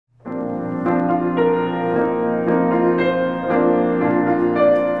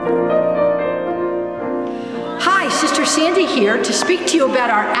Sandy here to speak to you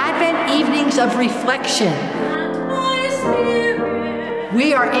about our Advent Evenings of Reflection.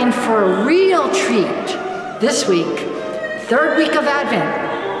 We are in for a real treat this week, third week of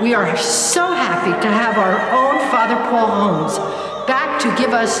Advent. We are so happy to have our own Father Paul Holmes back to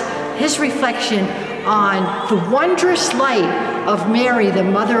give us his reflection on the wondrous light of Mary, the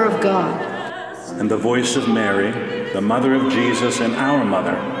Mother of God. And the voice of Mary, the mother of Jesus and our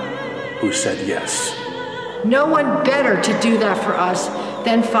mother, who said yes. No one better to do that for us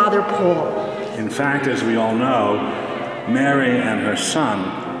than Father Paul. In fact, as we all know, Mary and her son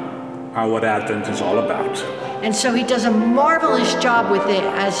are what Advent is all about. And so he does a marvelous job with it,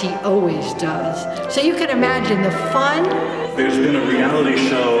 as he always does. So you can imagine the fun. There's been a reality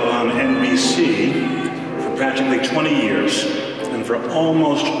show on NBC for practically 20 years. And for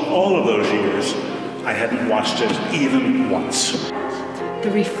almost all of those years, I hadn't watched it even once.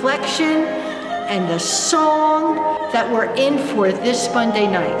 The reflection and the song that we're in for this Monday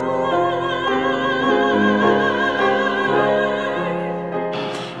night.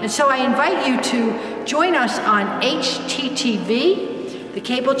 And so I invite you to join us on HTTV, the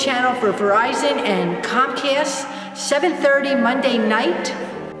cable channel for Verizon and Comcast, 7:30 Monday night.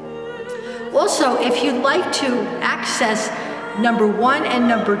 Also, if you'd like to access number 1 and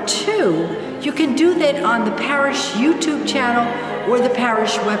number 2, you can do that on the parish YouTube channel or the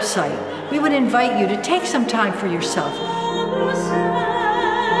parish website. We would invite you to take some time for yourself.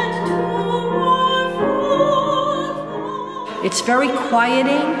 It's very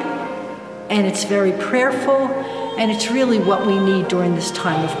quieting, and it's very prayerful, and it's really what we need during this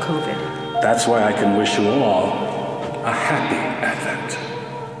time of COVID. That's why I can wish you all a happy Advent.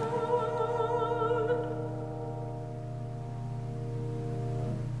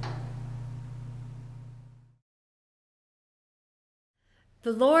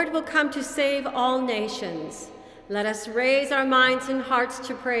 The Lord will come to save all nations. Let us raise our minds and hearts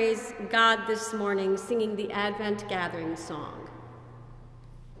to praise God this morning, singing the Advent Gathering Song.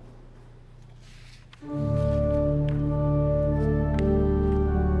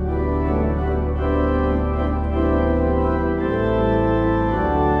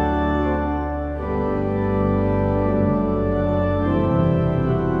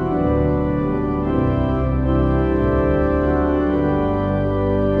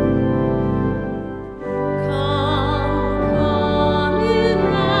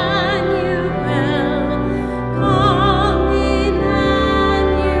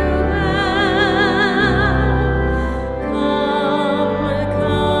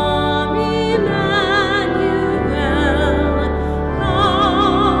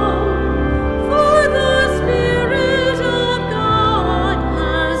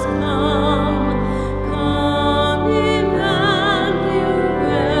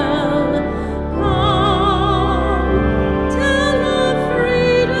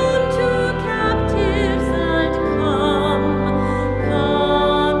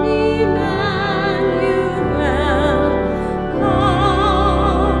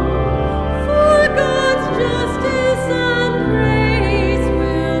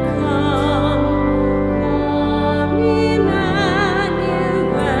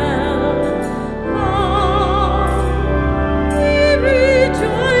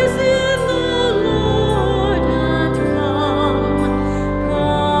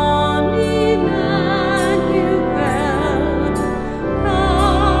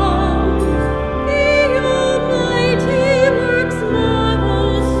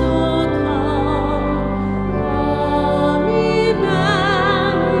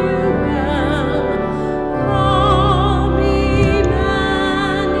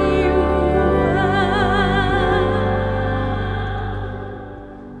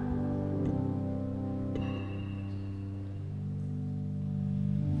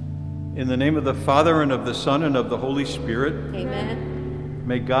 In the name of the Father, and of the Son, and of the Holy Spirit. Amen.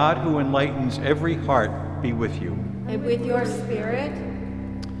 May God, who enlightens every heart, be with you. And with your spirit.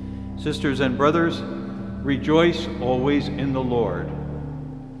 Sisters and brothers, rejoice always in the Lord.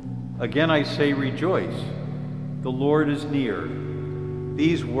 Again I say rejoice. The Lord is near.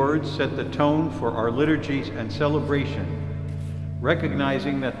 These words set the tone for our liturgies and celebration.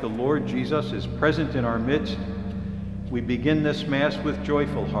 Recognizing that the Lord Jesus is present in our midst, we begin this Mass with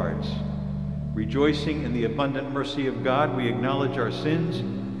joyful hearts. Rejoicing in the abundant mercy of God, we acknowledge our sins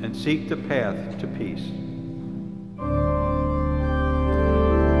and seek the path to peace. Come,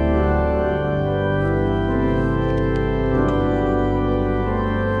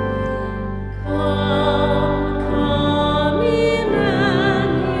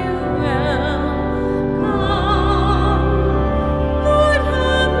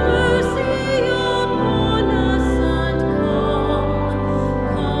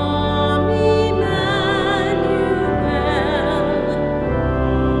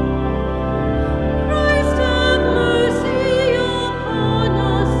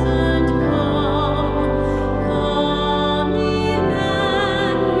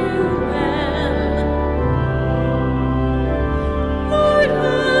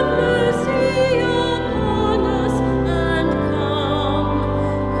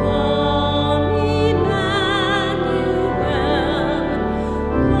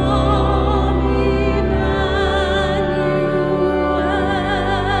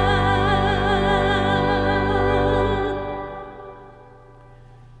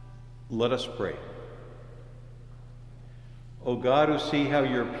 Let us pray. O God, who see how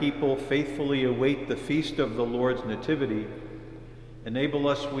your people faithfully await the feast of the Lord's Nativity, enable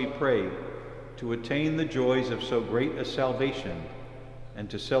us, we pray, to attain the joys of so great a salvation and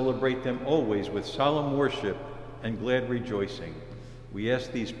to celebrate them always with solemn worship and glad rejoicing. We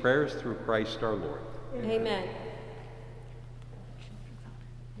ask these prayers through Christ our Lord. Amen.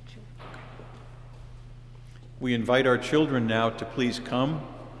 We invite our children now to please come.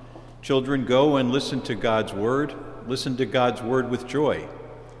 Children, go and listen to God's word. Listen to God's word with joy,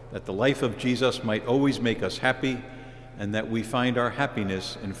 that the life of Jesus might always make us happy and that we find our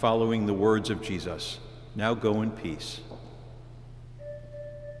happiness in following the words of Jesus. Now go in peace.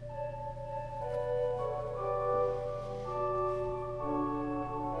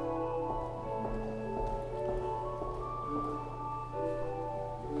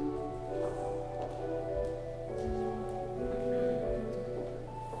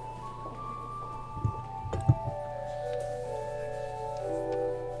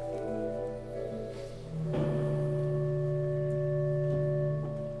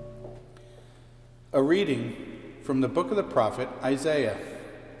 A reading from the book of the prophet Isaiah.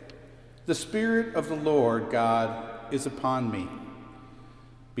 The Spirit of the Lord God is upon me,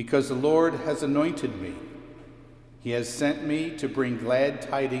 because the Lord has anointed me. He has sent me to bring glad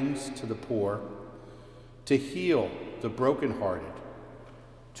tidings to the poor, to heal the brokenhearted,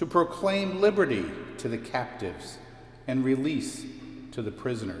 to proclaim liberty to the captives and release to the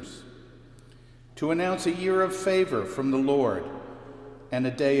prisoners, to announce a year of favor from the Lord and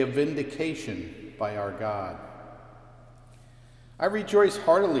a day of vindication by our God. I rejoice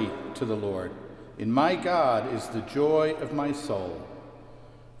heartily to the Lord. In my God is the joy of my soul,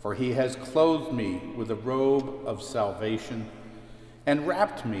 for he has clothed me with a robe of salvation and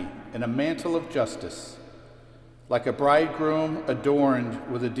wrapped me in a mantle of justice, like a bridegroom adorned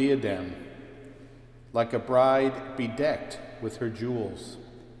with a diadem, like a bride bedecked with her jewels.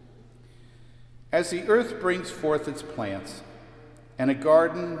 As the earth brings forth its plants, and a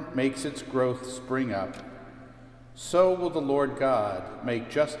garden makes its growth spring up, so will the Lord God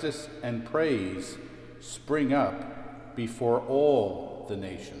make justice and praise spring up before all the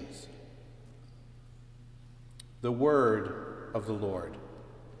nations. The word of the Lord.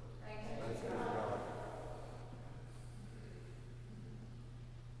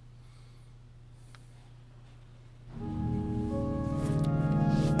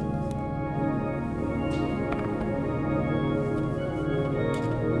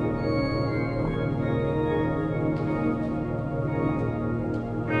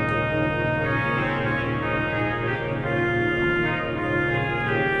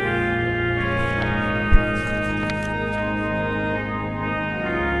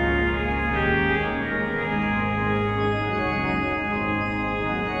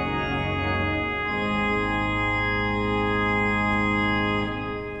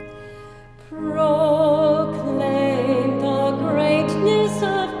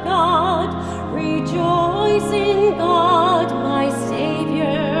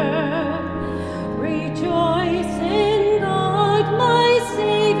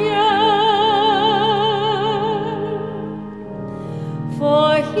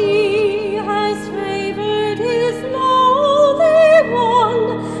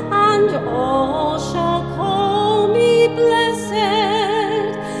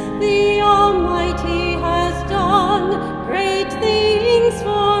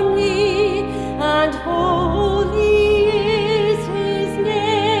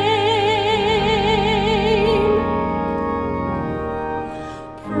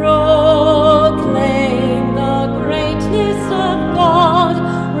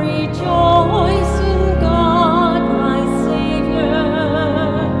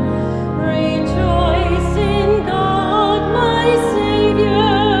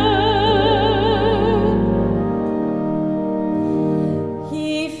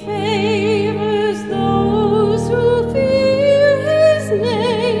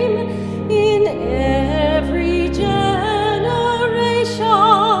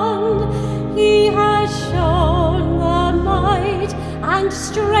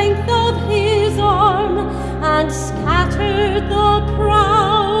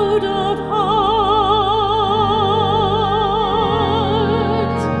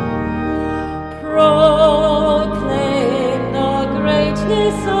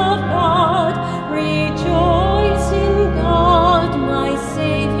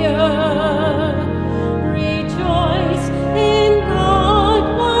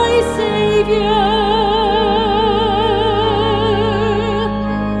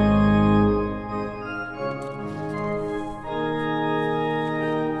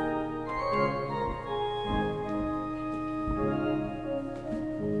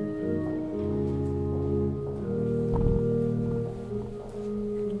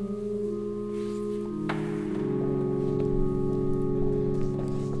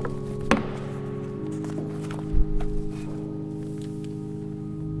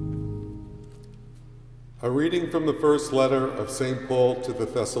 A reading from the first letter of St. Paul to the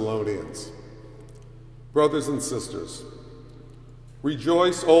Thessalonians. Brothers and sisters,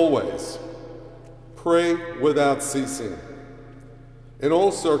 rejoice always, pray without ceasing. In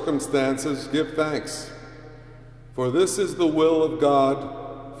all circumstances give thanks, for this is the will of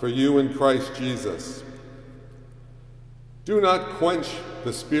God for you in Christ Jesus. Do not quench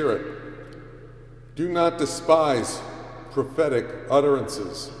the Spirit. Do not despise prophetic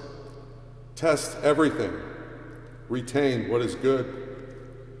utterances. Test everything. Retain what is good.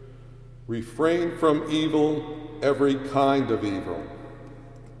 Refrain from evil, every kind of evil.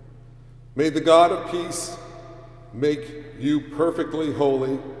 May the God of peace make you perfectly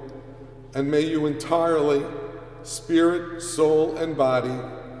holy, and may you entirely, spirit, soul, and body,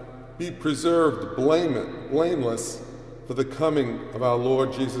 be preserved blameless for the coming of our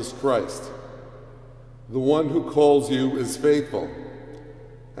Lord Jesus Christ. The one who calls you is faithful,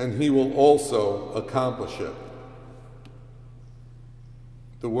 and he will also accomplish it.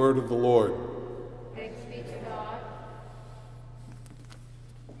 The word of the Lord. Thanks be to God.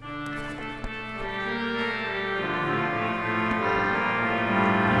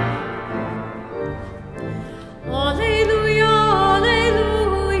 Alleluia,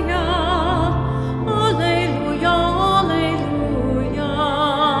 alleluia, alleluia, alleluia.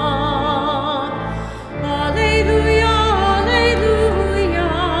 Alleluia, alleluia,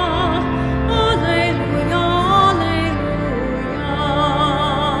 alleluia, alleluia.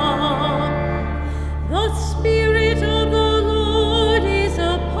 The Spirit of the Lord is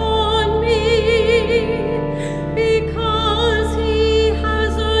upon me, because he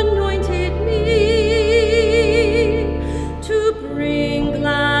has anointed me to bring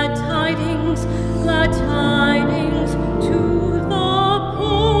glad tidings to the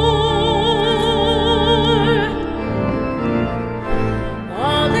poor.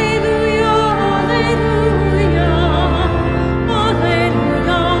 Alleluia, alleluia, alleluia, alleluia.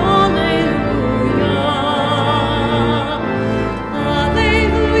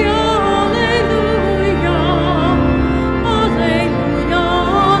 Alleluia, alleluia, alleluia,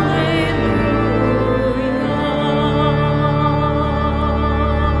 alleluia.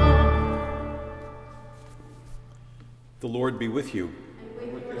 The Lord be with you.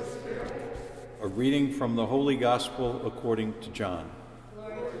 A reading from the Holy Gospel according to John.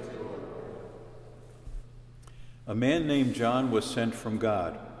 A man named John was sent from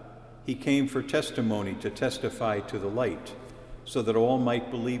God. He came for testimony to testify to the light, so that all might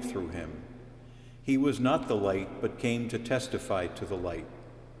believe through him. He was not the light, but came to testify to the light.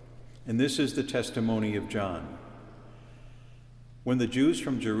 And this is the testimony of John. When the Jews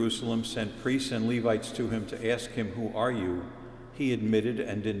from Jerusalem sent priests and Levites to him to ask him, "Who are you?" he admitted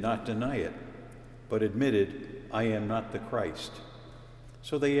and did not deny it, but admitted, "I am not the Christ."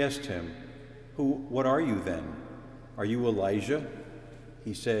 So they asked him, "What are you then? Are you Elijah?"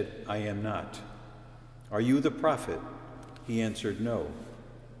 He said, "I am not." "Are you the prophet?" He answered, "No."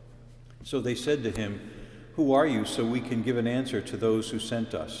 So they said to him, "Who are you, so we can give an answer to those who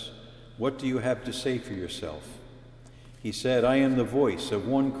sent us? What do you have to say for yourself?" He said, "I am the voice of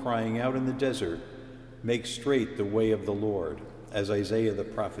one crying out in the desert, 'Make straight the way of the Lord,' as Isaiah the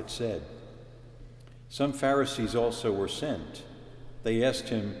prophet said." Some Pharisees also were sent. They asked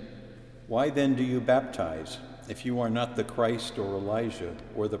him, "Why then do you baptize, if you are not the Christ or Elijah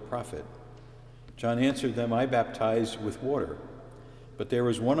or the prophet?" John answered them, "I baptize with water, but there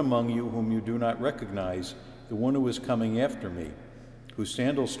is one among you whom you do not recognize, the one who is coming after me, whose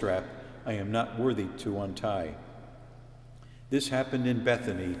sandal strap I am not worthy to untie." This happened in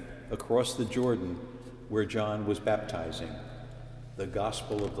Bethany, across the Jordan, where John was baptizing. The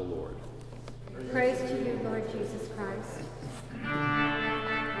Gospel of the Lord. Praise to you, Lord Jesus Christ.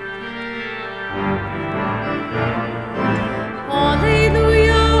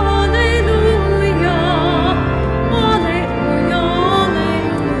 Alleluia, alleluia, alleluia,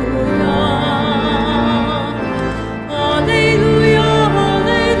 alleluia. Alleluia,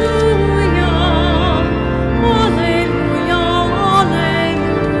 alleluia, alleluia, alleluia.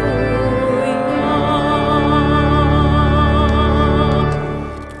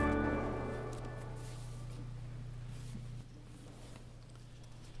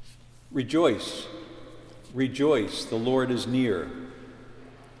 Rejoice, rejoice, the Lord is near.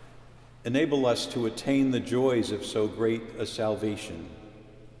 Enable us to attain the joys of so great a salvation.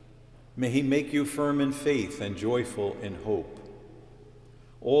 May he make you firm in faith and joyful in hope.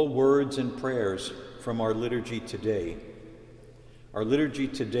 All words and prayers from our liturgy today. Our liturgy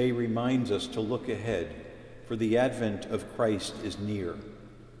today reminds us to look ahead, for the advent of Christ is near.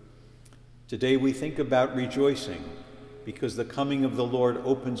 Today we think about rejoicing, because the coming of the Lord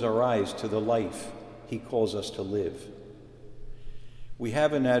opens our eyes to the life he calls us to live. We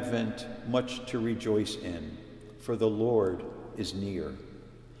have in Advent much to rejoice in, for the Lord is near.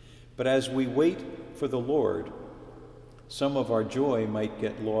 But as we wait for the Lord, some of our joy might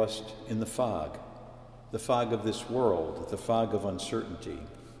get lost in the fog of this world, the fog of uncertainty.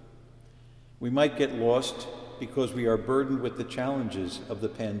 We might get lost because we are burdened with the challenges of the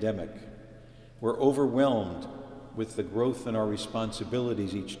pandemic. We're overwhelmed with the growth in our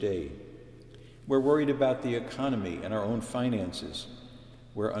responsibilities each day. We're worried about the economy and our own finances.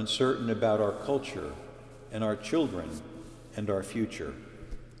 We're uncertain about our culture and our children and our future.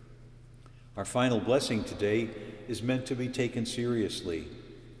 Our final blessing today is meant to be taken seriously.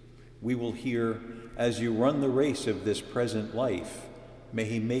 We will hear, "As you run the race of this present life, may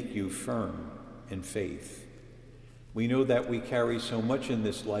he make you firm in faith." We know that we carry so much in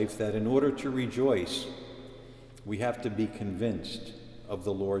this life that in order to rejoice, we have to be convinced of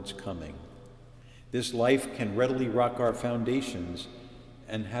the Lord's coming. This life can readily rock our foundations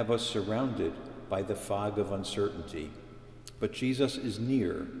and have us surrounded by the fog of uncertainty. But Jesus is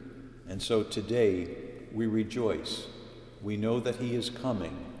near, and so today we rejoice. We know that he is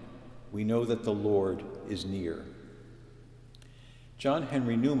coming. We know that the Lord is near. John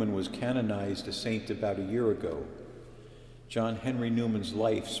Henry Newman was canonized a saint about a year ago. John Henry Newman's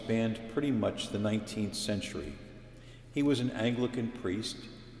life spanned pretty much the 19th century. He was an Anglican priest,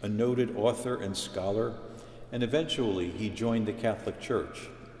 a noted author and scholar, and eventually he joined the Catholic Church.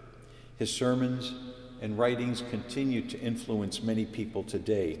 His sermons and writings continue to influence many people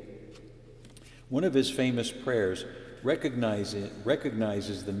today. One of his famous prayers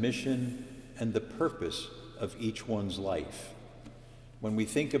recognizes the mission and the purpose of each one's life. When we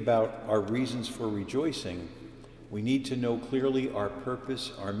think about our reasons for rejoicing, we need to know clearly our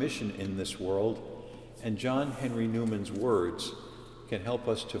purpose, our mission in this world, and John Henry Newman's words can help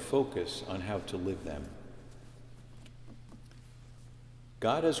us to focus on how to live them.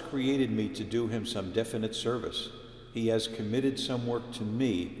 God has created me to do him some definite service. He has committed some work to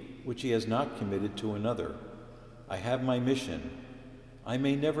me which he has not committed to another. I have my mission. I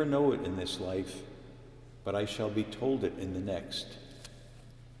may never know it in this life, but I shall be told it in the next.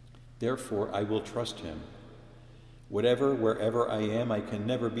 Therefore, I will trust him. Wherever I am, I can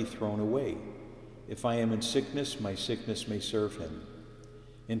never be thrown away. If I am in sickness, my sickness may serve him.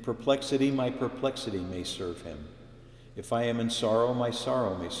 In perplexity, my perplexity may serve him. If I am in sorrow, my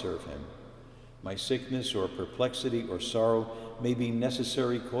sorrow may serve him. My sickness or perplexity or sorrow may be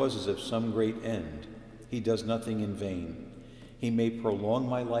necessary causes of some great end. He does nothing in vain. He may prolong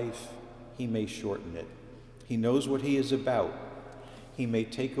my life, he may shorten it. He knows what he is about. He may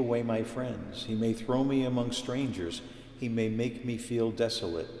take away my friends. He may throw me among strangers. He may make me feel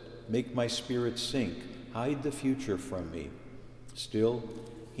desolate, make my spirit sink, hide the future from me. Still,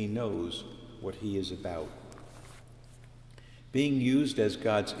 he knows what he is about. Being used as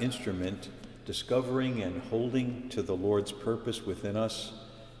God's instrument, discovering and holding to the Lord's purpose within us,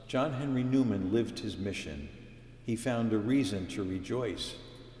 John Henry Newman lived his mission. He found a reason to rejoice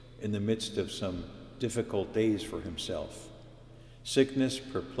in the midst of some difficult days for himself. Sickness,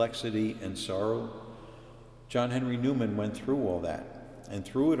 perplexity, and sorrow. John Henry Newman went through all that, and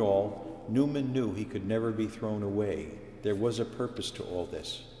through it all, Newman knew he could never be thrown away. There was a purpose to all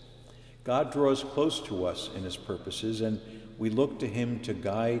this. God draws close to us in his purposes, and we look to him to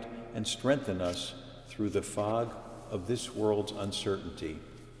guide and strengthen us through the fog of this world's uncertainty.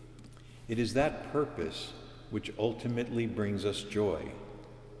 It is that purpose which ultimately brings us joy.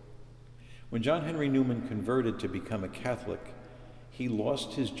 When John Henry Newman converted to become a Catholic, he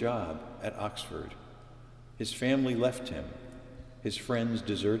lost his job at Oxford. His family left him. His friends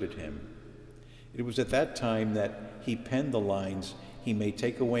deserted him. It was at that time that he penned the lines, "He may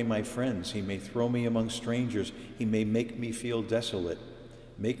take away my friends, he may throw me among strangers, he may make me feel desolate,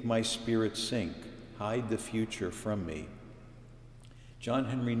 make my spirit sink, hide the future from me." John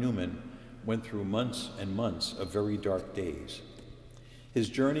Henry Newman went through months and months of very dark days. His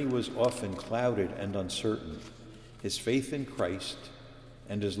journey was often clouded and uncertain. His faith in Christ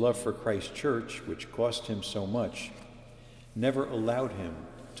and his love for Christ's church, which cost him so much, never allowed him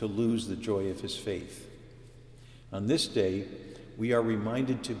to lose the joy of his faith. On this day, we are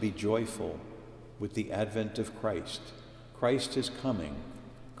reminded to be joyful with the advent of Christ. Christ is coming.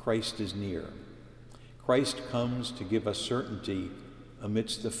 Christ is near. Christ comes to give us certainty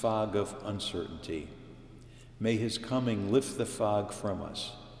amidst the fog of uncertainty. May his coming lift the fog from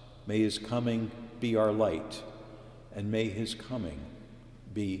us. May his coming be our light, and may his coming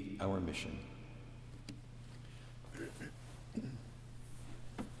be our mission.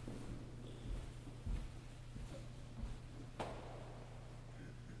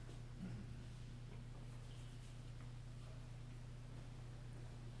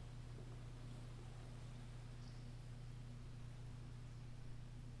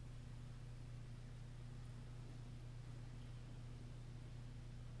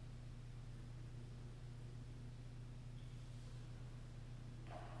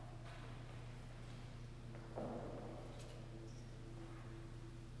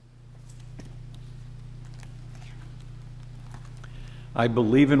 I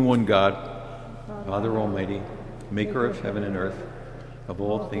believe in one God, Father Almighty, maker of heaven and earth, of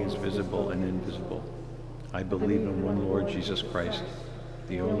all things visible and invisible. I believe in one Lord Jesus Christ,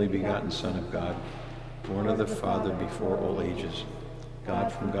 the only begotten Son of God, born of the Father before all ages, God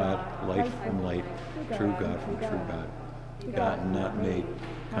from God, light from light, true God from true God, begotten, not made,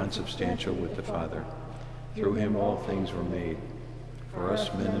 consubstantial with the Father. Through him all things were made. For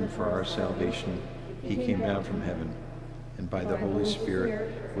us men and for our salvation, he came down from heaven, and by the Holy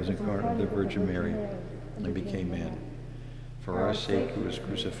Spirit was incarnate of the Virgin Mary, and became man. For our sake he was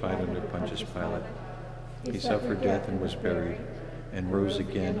crucified under Pontius Pilate. He suffered death and was buried, and rose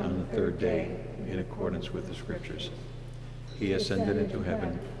again on the third day, in accordance with the Scriptures. He ascended into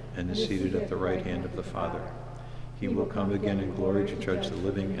heaven, and is seated at the right hand of the Father. He will come again in glory to judge the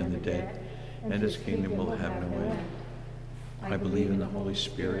living and the dead, and his kingdom will have no end. I believe in the Holy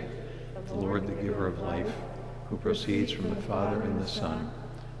Spirit, the Lord, the giver of life, who proceeds from the Father and the Son,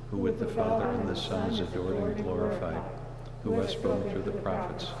 who with the Father and the Son is adored and glorified, who has spoken through the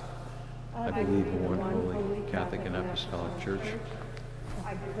prophets. I believe in one holy, Catholic and Apostolic Church,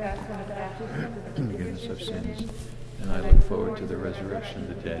 I confess my baptism the forgiveness of sins, and I look forward to the resurrection of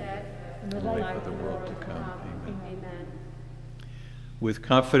the dead and the life of the world to come. Amen. Amen. With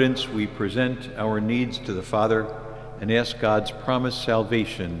confidence, we present our needs to the Father and ask God's promised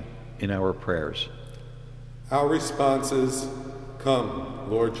salvation in our prayers. Our response is,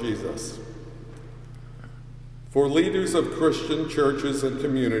 "Come, Lord Jesus." For leaders of Christian churches and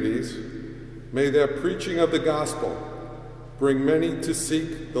communities, may their preaching of the gospel bring many to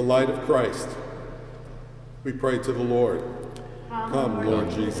seek the light of Christ. We pray to the Lord. Come, Lord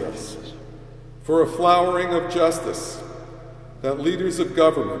Jesus. For a flowering of justice, that leaders of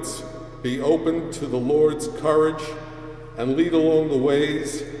governments be open to the Lord's courage and lead along the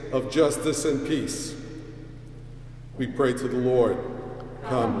ways of justice and peace. We pray to the Lord.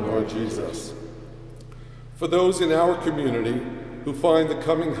 Come, Lord Jesus. For those in our community who find the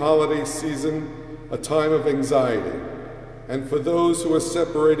coming holiday season a time of anxiety, and for those who are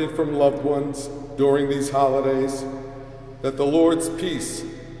separated from loved ones during these holidays, that the Lord's peace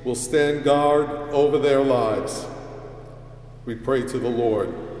will stand guard over their lives. We pray to the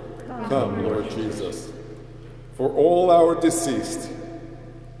Lord. Come, Lord Jesus. For all our deceased,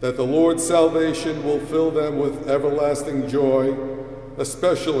 that the Lord's salvation will fill them with everlasting joy,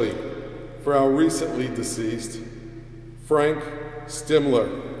 especially for our recently deceased, Frank Stimler.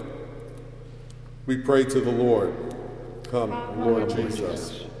 We pray to the Lord. Come, Lord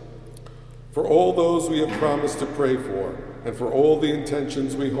Jesus. For all those we have promised to pray for, and for all the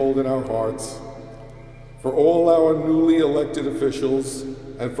intentions we hold in our hearts, for all our newly elected officials,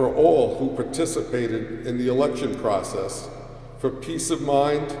 and for all who participated in the election process, for peace of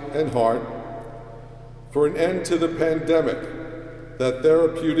mind and heart, for an end to the pandemic, that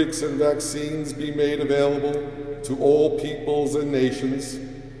therapeutics and vaccines be made available to all peoples and nations,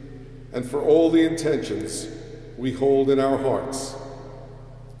 and for all the intentions we hold in our hearts.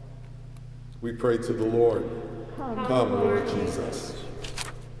 We pray to the Lord. Come, Lord Jesus.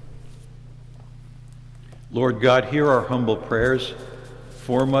 Lord God, hear our humble prayers.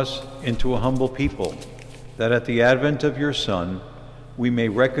 Form us into a humble people, that at the advent of your Son, we may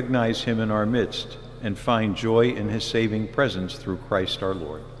recognize him in our midst and find joy in his saving presence through Christ our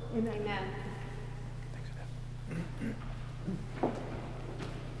Lord. Amen.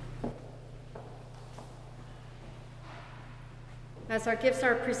 As our gifts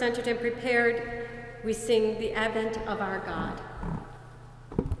are presented and prepared, we sing the Advent of our God.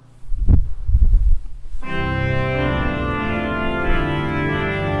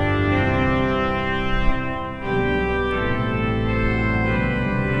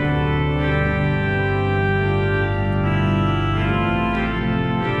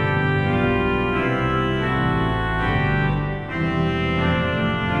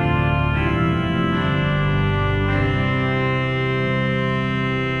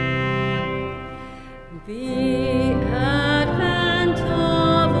 The Advent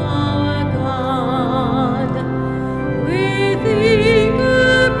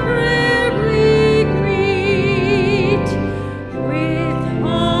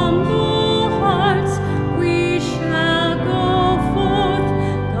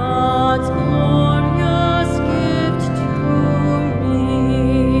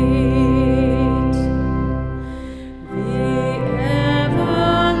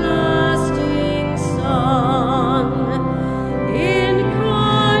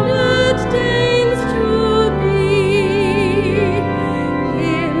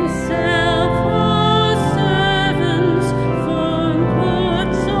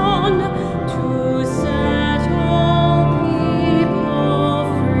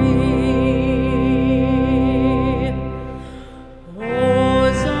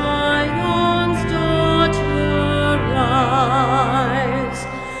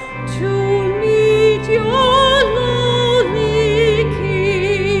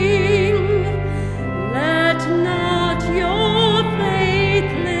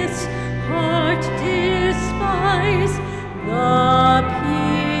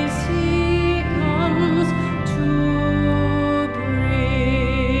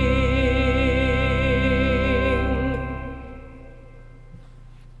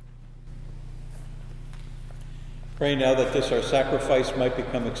Pray now that this our sacrifice might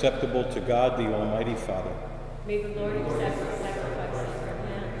become acceptable to God, the Almighty Father. May the Lord accept the sacrifice at your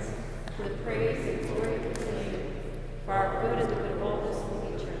hands for the praise and glory of his name, for our good and the good of all this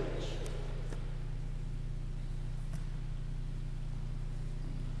holy church.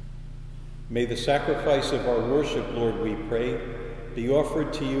 May the sacrifice of our worship, Lord, we pray, be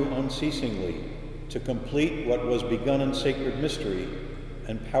offered to you unceasingly, to complete what was begun in sacred mystery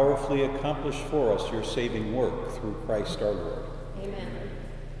and powerfully accomplish for us your saving work through Christ our Lord. Amen.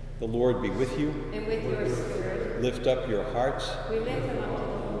 The Lord be with you. And with your spirit. Lift up your hearts. We lift them up to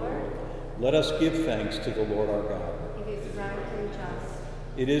the Lord. Let us give thanks to the Lord our God. It is right and just.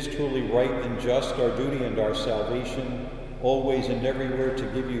 It is truly right and just, our duty and our salvation, always and everywhere to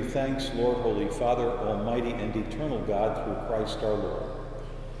give you thanks, Lord, Holy Father, Almighty and eternal God, through Christ our Lord.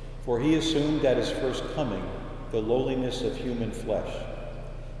 For he assumed at his first coming the lowliness of human flesh,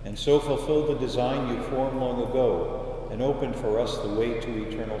 and so fulfilled the design you formed long ago and opened for us the way to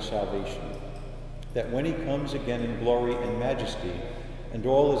eternal salvation, that when he comes again in glory and majesty, and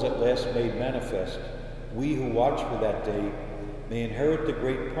all is at last made manifest, we who watch for that day may inherit the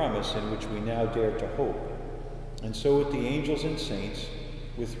great promise in which we now dare to hope. And so with the angels and saints,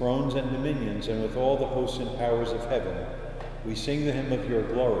 with thrones and dominions, and with all the hosts and powers of heaven, we sing the hymn of your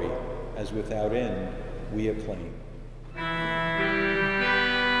glory, as without end we acclaim.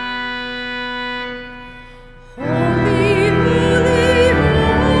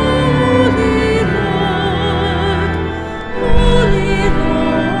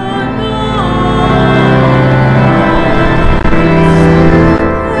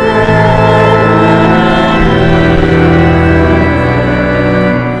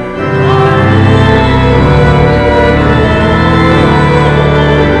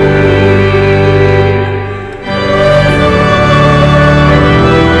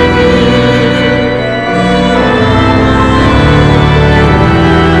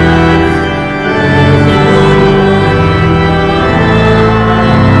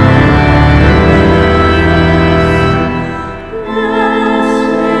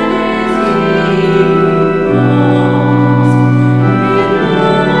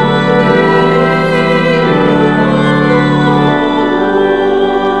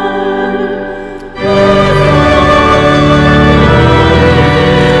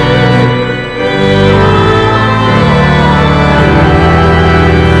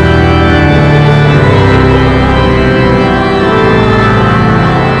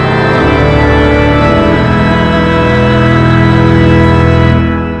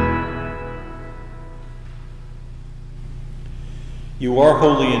 You are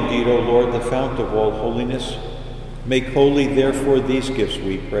holy indeed, O Lord, the fount of all holiness. Make holy, therefore, these gifts,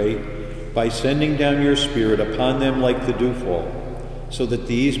 we pray, by sending down your Spirit upon them like the dewfall, so that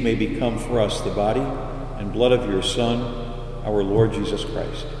these may become for us the body and blood of your Son, our Lord Jesus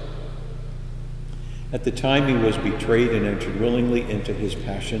Christ. At the time he was betrayed and entered willingly into his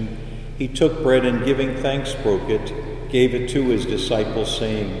passion, he took bread and, giving thanks, broke it, gave it to his disciples,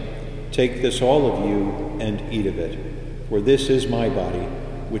 saying, "Take this, all of you, and eat of it. For this is my body,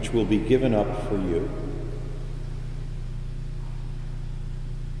 which will be given up for you."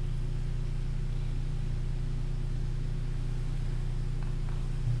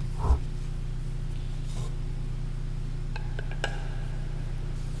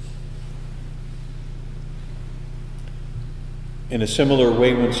 In a similar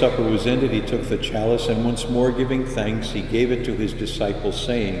way, when supper was ended, he took the chalice, and once more giving thanks, he gave it to his disciples,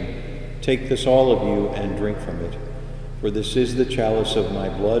 saying, "Take this, all of you, and drink from it. For this is the chalice of my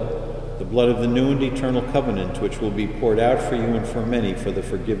blood, the blood of the new and eternal covenant, which will be poured out for you and for many for the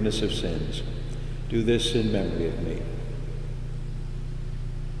forgiveness of sins. Do this in memory of me."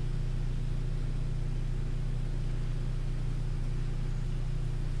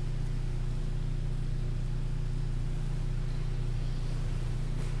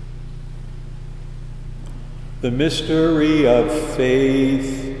 The mystery of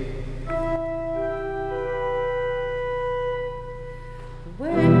faith.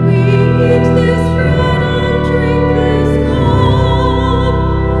 When we eat this bread and drink this cup,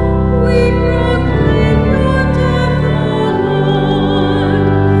 we proclaim your death, O Lord,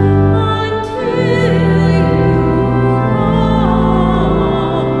 until you come again.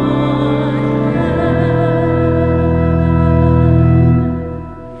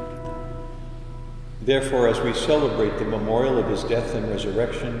 Therefore, as we celebrate the memorial of his death and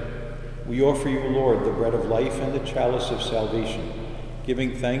resurrection, we offer you, Lord, the bread of life and the chalice of salvation,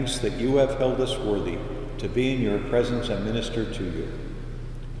 giving thanks that you have held us worthy to be in your presence and minister to you.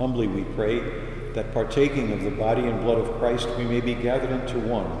 Humbly we pray that, partaking of the body and blood of Christ, we may be gathered into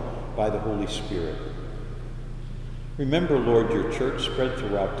one by the Holy Spirit. Remember, Lord, your church spread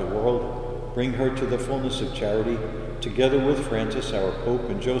throughout the world. Bring her to the fullness of charity, together with Francis, our Pope,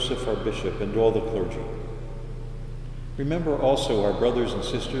 and Joseph, our Bishop, and all the clergy. Remember also our brothers and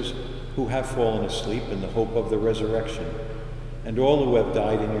sisters who have fallen asleep in the hope of the resurrection, and all who have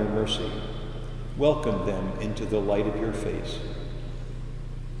died in your mercy. Welcome them into the light of your face.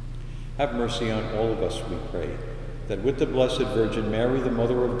 Have mercy on all of us, we pray, that with the Blessed Virgin Mary, the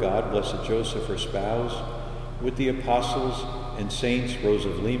Mother of God, Blessed Joseph, her spouse, with the apostles and saints, Rose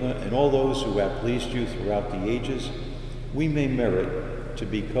of Lima, and all those who have pleased you throughout the ages, we may merit to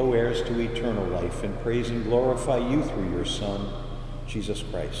be co-heirs to eternal life and praise and glorify you through your Son, Jesus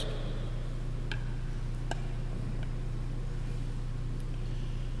Christ.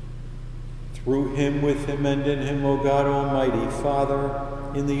 Through him, with him, and in him, O God Almighty,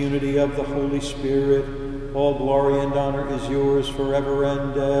 Father, in the unity of the Holy Spirit, all glory and honor is yours forever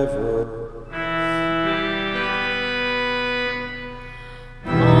and ever.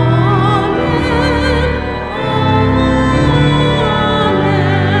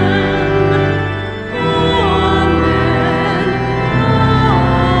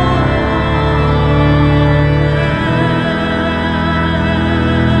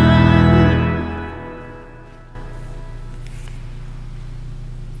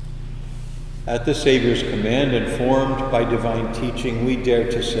 At the Savior's command and formed by divine teaching, we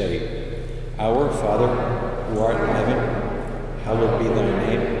dare to say, Our Father, who art in heaven, hallowed be thy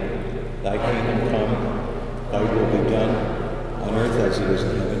name. Thy kingdom come, thy will be done, on earth as it is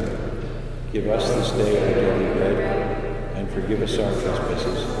in heaven. Give us this day our daily bread, and forgive us our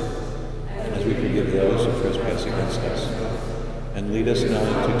trespasses, as we forgive those who trespass against us. And lead us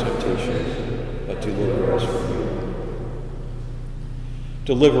not into temptation, but deliver us from evil.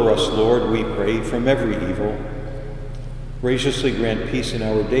 Deliver us, Lord, we pray, from every evil. Graciously grant peace in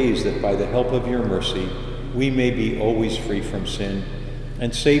our days, that by the help of your mercy we may be always free from sin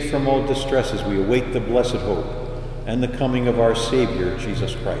and safe from all distress as we await the blessed hope and the coming of our Savior,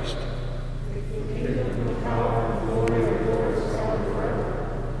 Jesus Christ.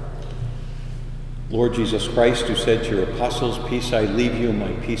 Lord Jesus Christ, who said to your apostles, Peace I leave you,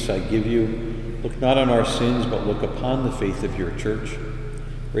 my peace I give you, look not on our sins, but look upon the faith of your church.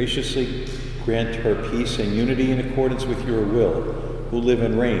 Graciously grant her peace and unity in accordance with your will, who live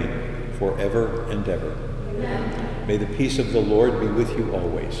and reign forever and ever. Amen. May the peace of the Lord be with you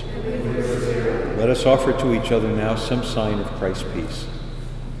always. Let us offer to each other now some sign of Christ's peace.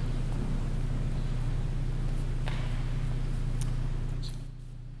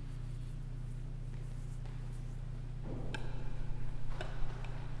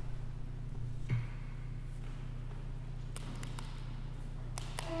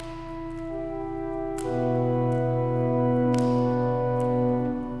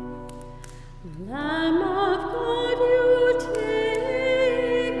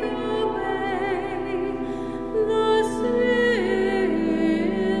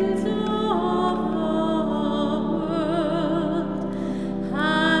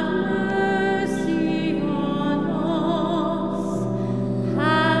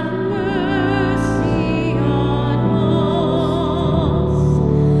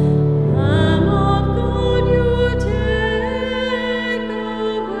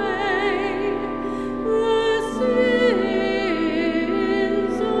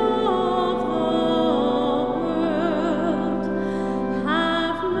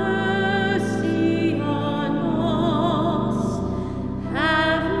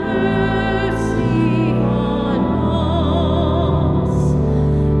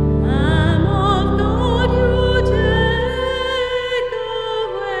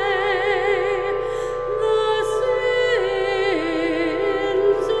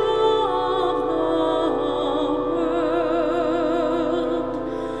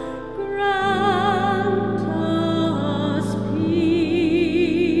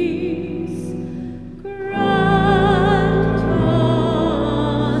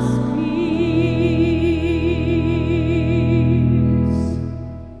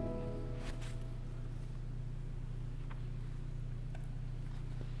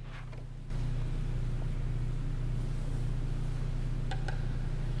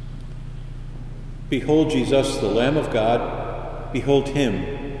 Behold Jesus, the Lamb of God. Behold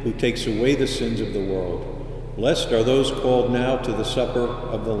him who takes away the sins of the world. Blessed are those called now to the supper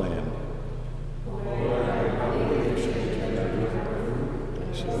of the Lamb.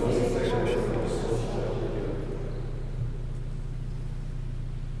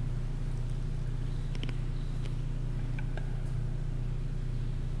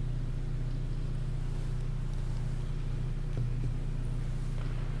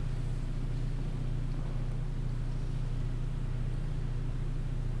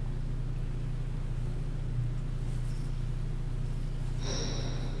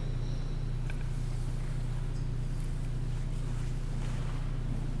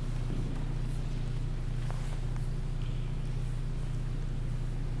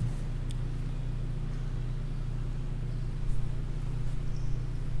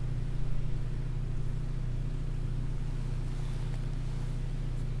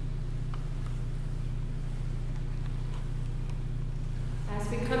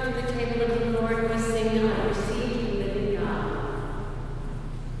 we come to the table of the Lord, we sing and I receive the living God.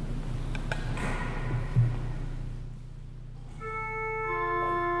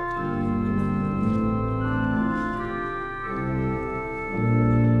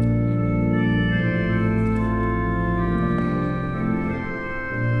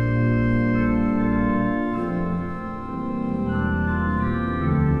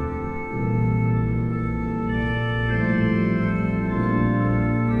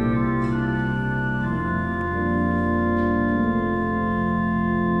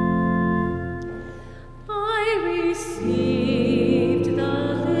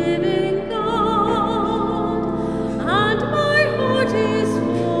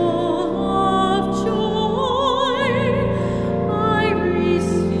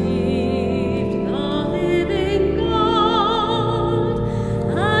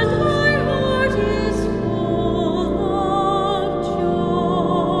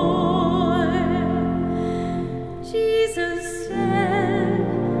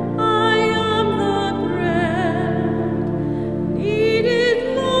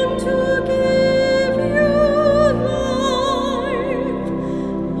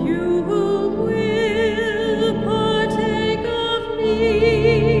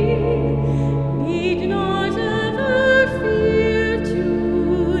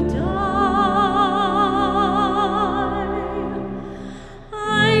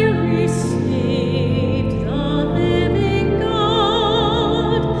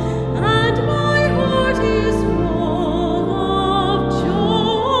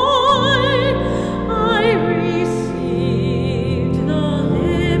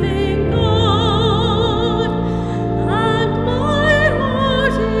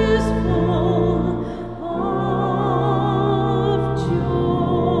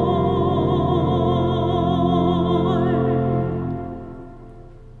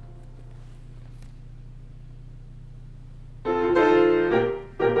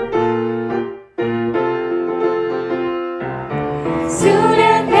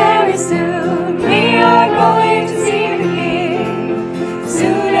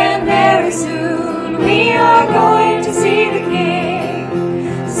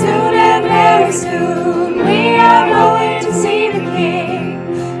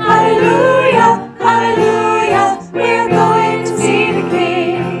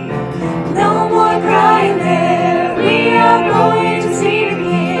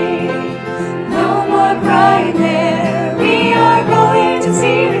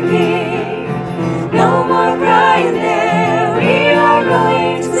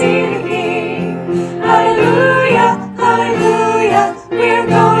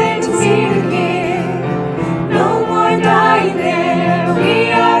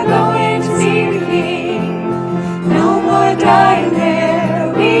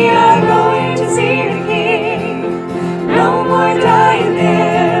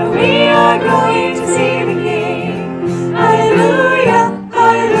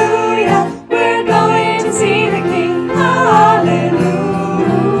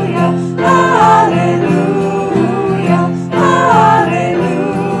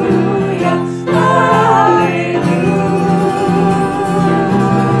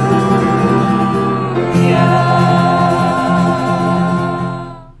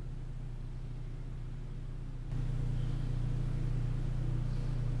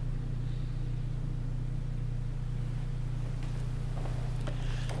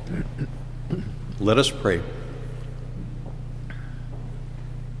 Let us pray.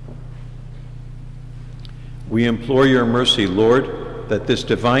 We implore your mercy, Lord, that this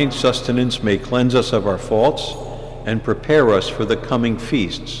divine sustenance may cleanse us of our faults and prepare us for the coming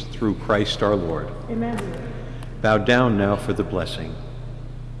feasts through Christ our Lord. Amen. Bow down now for the blessing.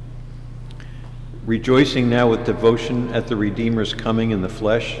 Rejoicing now with devotion at the Redeemer's coming in the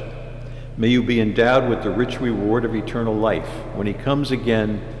flesh, may you be endowed with the rich reward of eternal life when he comes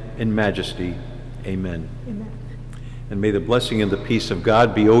again in majesty. Amen. Amen. And may the blessing and the peace of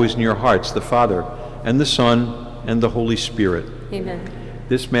God be always in your hearts, the Father and the Son and the Holy Spirit. Amen.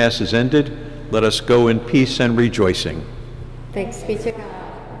 This Mass is ended. Let us go in peace and rejoicing. Thanks be to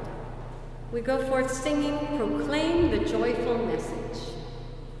God. We go forth singing, proclaim the joyful message.